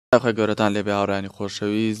خۆی گەورەتان لێ هاوڕانی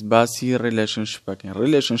خۆشەویست باسی ریلیشنشیپ بکەین.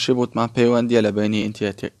 ریلیشنشیپ وتمان پەیوەندیە لە بینی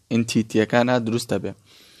ئینتیتیەکانە دروستە بێ.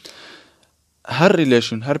 هەر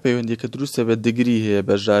ریلیشن هەر پەیوەندی کە دروستە بێت دگری هەیە،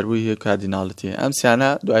 بەشداریبووی هەیە، کاردیناڵیتی هەیە. ئەم سیانە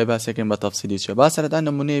دوای باسێکین بە تەفسیلی چێ. با سەرەتا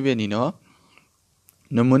نمونەیە بێنینەوە.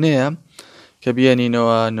 نمونەیە کە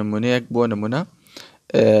بێنینەوە نمونەیەک بۆ نمونە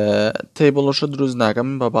تەیبڵەشە دروست ناکەم،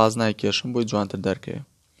 بە باز نایکێشم بۆی جوانتر دەرکەوێت.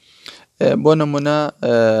 بۆ نمونە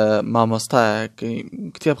مامۆستایەک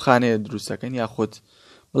کتێبخانەیە دروستەکەن یاخود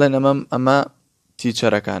بڵێن ئەمە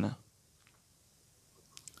تیچەرەکانە.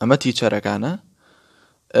 ئەمە تیچەرەکانە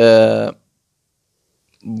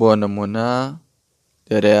بۆ نمونە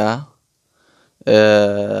لێرەیە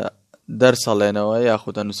دەرسەڵێنەوە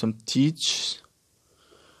یاخود ئەنووسم تیچ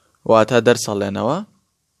واتە دەرسەڵێنەوە.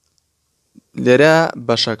 لێرە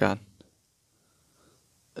بەشەکان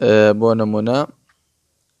بۆ نمونە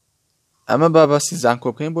ئەمە بابەسی زانکۆ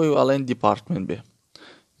بکەین بۆی ئەڵێن دیپارتمنت بێ.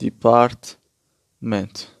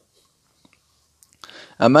 دیپارتمنت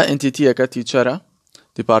ئەمە ئینتیتیەکە تیچەرە.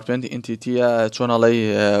 دیپارتمنت ئینتیتیە چۆن ئەڵێ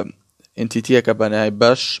ئینتیتیەکە بەنای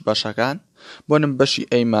بەشەکان. بۆ نم بەشی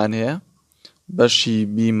ئەیمان هەیە، بەشی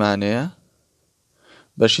بیمان هەیە،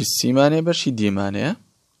 بەشی سیمان هەیە، بەشی دیمان هەیە.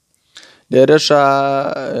 لێرەشە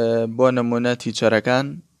بۆ نمونە تیچەرەکان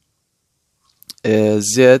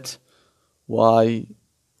زێت وای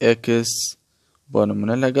ئێکس بۆ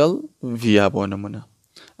نمونە لەگەڵ ڤیا بۆ نمونە.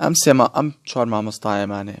 ئەم چوار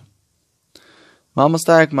مامۆستایەمان هەیە.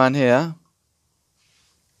 مامۆستایەکمان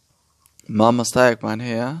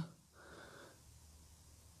هەیە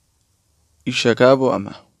ئیشەکە بۆ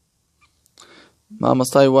ئەمە.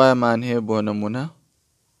 مامۆستای وایەمان هەیە بۆ نمونە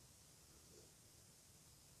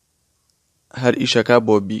هەر ئیشەکە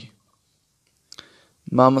بۆ بی.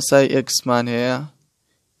 مامۆستای ئێکسمان هەیە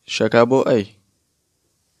ئیشەکە بۆ ئەی.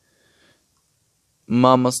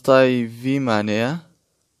 مامۆستای ڤیمان هەیە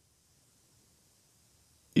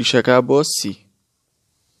ئیشەکە بۆ سی.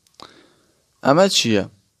 ئەمە چییە؟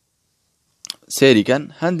 سێریکەن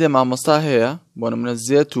هەندێک مامۆستا هەیە بۆ نمونە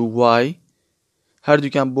زێت و وای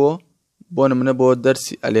هەردووکیان بۆ نمونە بۆ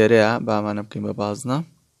دەرسی ئەلێرەیە بامانە بکەین بە بازنە.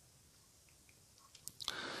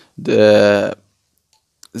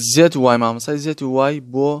 زێت و وای مامۆستای زێت و وای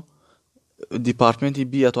بۆ دیپارتمنتی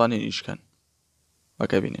بی ئەتوانین ئیشکەن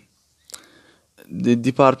وەکە بینین.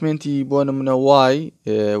 دیپارتمنتی بۆ نمونە وای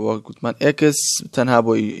وەکوتمان ئێکس تەنها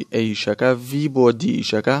بۆ ئەی ئیشەکە، ڤی بۆ دی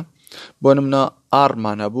ئیشەکە. بۆ نمونە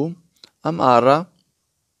ئارمان هەبوو، ئەم ئارە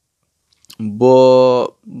بۆ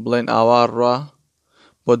بڵێن ئاوارڕە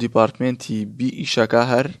بۆ دیپارتمنتی بی ئیشەکە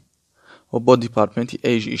هەر و بۆ دیپارتمنتی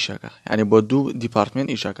ئەیژ ئیشەکە، یعنی بۆ دوو دیپارتمنت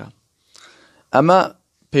ئیشەکە. ئەمە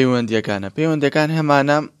پەیوەندیەکانە. پەیوەندیەکان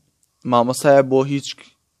هەمانە مامۆستایە بۆ هیچ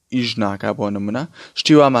ئیش ناکە. بۆ نمونە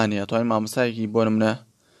شتی وامانەیە توانین مامۆستایەکی بۆ نمونە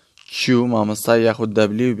کیو مامۆستای یاخود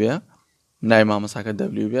دەبلیو بێ، نای مامۆستاکە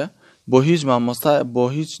دەبلیو بێ، بۆ هیچ مامۆستا بۆ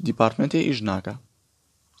هیچ دیپارتمنتێ ئیش ناکە.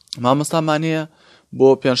 مامۆستامانەیە بۆ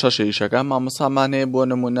 5-6 ئیشەکە. مامۆستامانەیە بۆ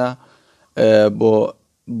نمونە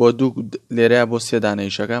بۆ دوو لێرەیە بۆ 3 دانە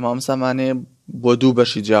ئیشەکە. مامۆستامانەیە بۆ دوو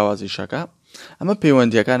بەشی جیاواز ئیشەکە. ئەمە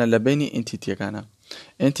پەیوەندیەکانە لە بینی ئینتیتیەکانە.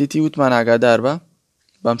 ئینتیتی وتمان ئاگادار بە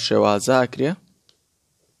بەم شێوازە ئەکرێ.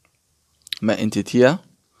 مە ئینتیتیە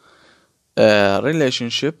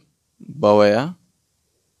ریلیشنشیپ بەوەیە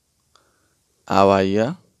ئاواییە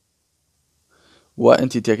و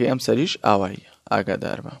ئینتیتیەکەی ئەم سەریش ئاواییە.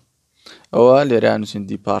 ئاگادار بە ئەوە لێرە نووسین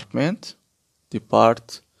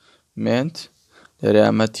دیپارتمنت لێرە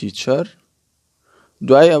ئەمە تیچەر.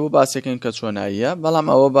 دوای ئەوە باسێکین کە چۆناییە، بەڵام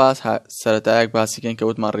ئەوە باس سەرەتایەک باسیکەین کە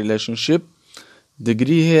وتمان ریلیشنشیپ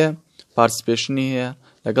دگری هەیە، پارتیسیپێشنی هەیە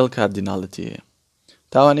لەگەڵ کاردیناڵیتی هەیە.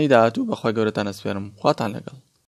 تاوانەی داهاتوو بەخوای گەورەتان ئەسپێرم. خواتان لەگەڵ.